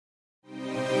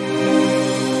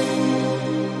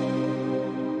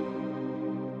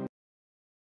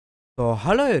So,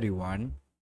 hello everyone.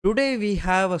 Today we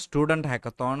have a student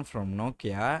hackathon from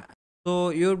Nokia. So,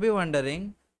 you'll be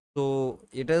wondering, so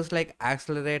it is like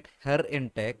accelerate her in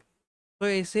tech. So,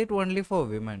 is it only for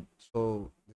women?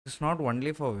 So, it's not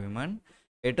only for women.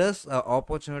 It is an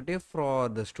opportunity for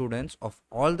the students of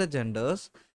all the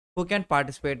genders who can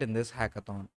participate in this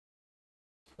hackathon.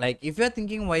 Like, if you're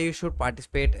thinking why you should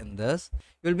participate in this,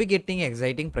 you'll be getting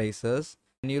exciting prizes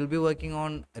and you'll be working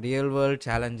on real world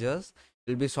challenges.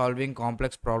 You'll be solving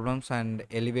complex problems and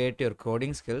elevate your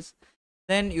coding skills.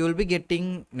 Then you'll be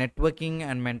getting networking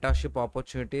and mentorship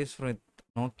opportunities with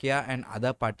Nokia and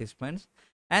other participants.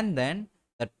 And then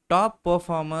the top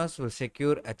performers will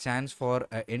secure a chance for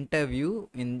an interview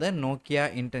in the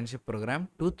Nokia Internship Program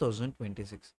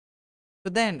 2026.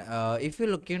 So then, if you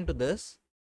look into this,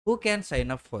 who can sign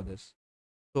up for this?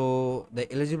 So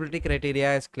the eligibility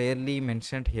criteria is clearly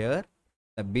mentioned here.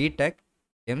 The B.Tech,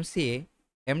 MCA,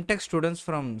 M.Tech students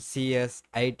from CS,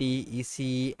 IT,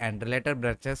 ECE and related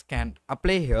branches can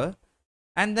apply here.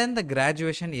 And then the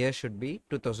graduation year should be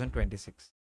 2026.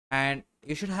 And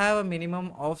you should have a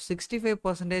minimum of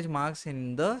 65% marks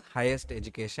in the highest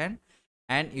education.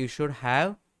 And you should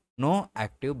have no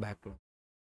active backlog.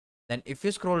 Then if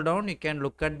you scroll down, you can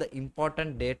look at the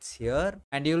important dates here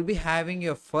and you'll be having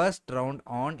your first round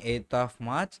on 8th of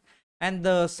March and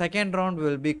the second round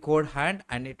will be code hand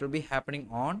and it will be happening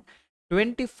on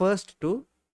 21st to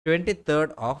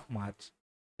 23rd of March.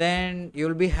 Then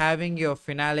you'll be having your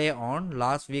finale on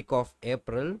last week of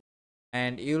April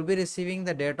and you'll be receiving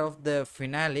the date of the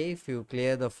finale if you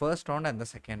clear the first round and the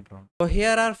second round. So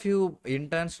here are few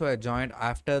interns who have joined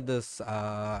after this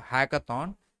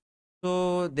hackathon.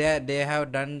 So they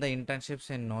have done the internships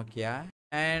in Nokia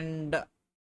and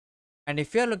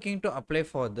if you are looking to apply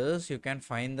for this, you can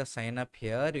find the sign up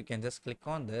here. You can just click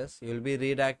on this. You will be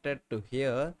redirected to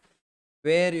here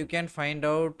where you can find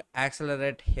out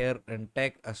Accelerate Here in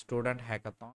Tech a student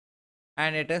hackathon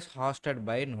and it is hosted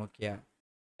by Nokia.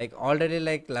 Like already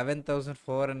like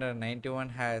 11,491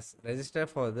 has registered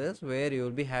for this where you will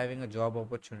be having a job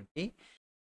opportunity.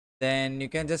 Then you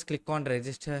can just click on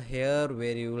register here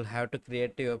where you will have to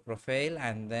create your profile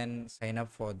and then sign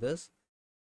up for this.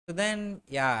 So then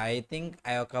yeah, I think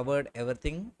I have covered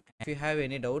everything. If you have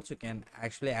any doubts, you can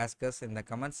actually ask us in the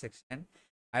comment section.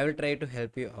 I will try to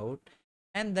help you out.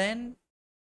 And then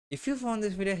if you found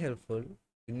this video helpful,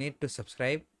 you need to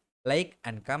subscribe, like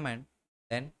and comment.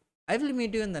 Then I will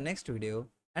meet you in the next video.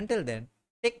 Until then,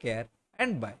 take care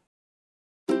and bye.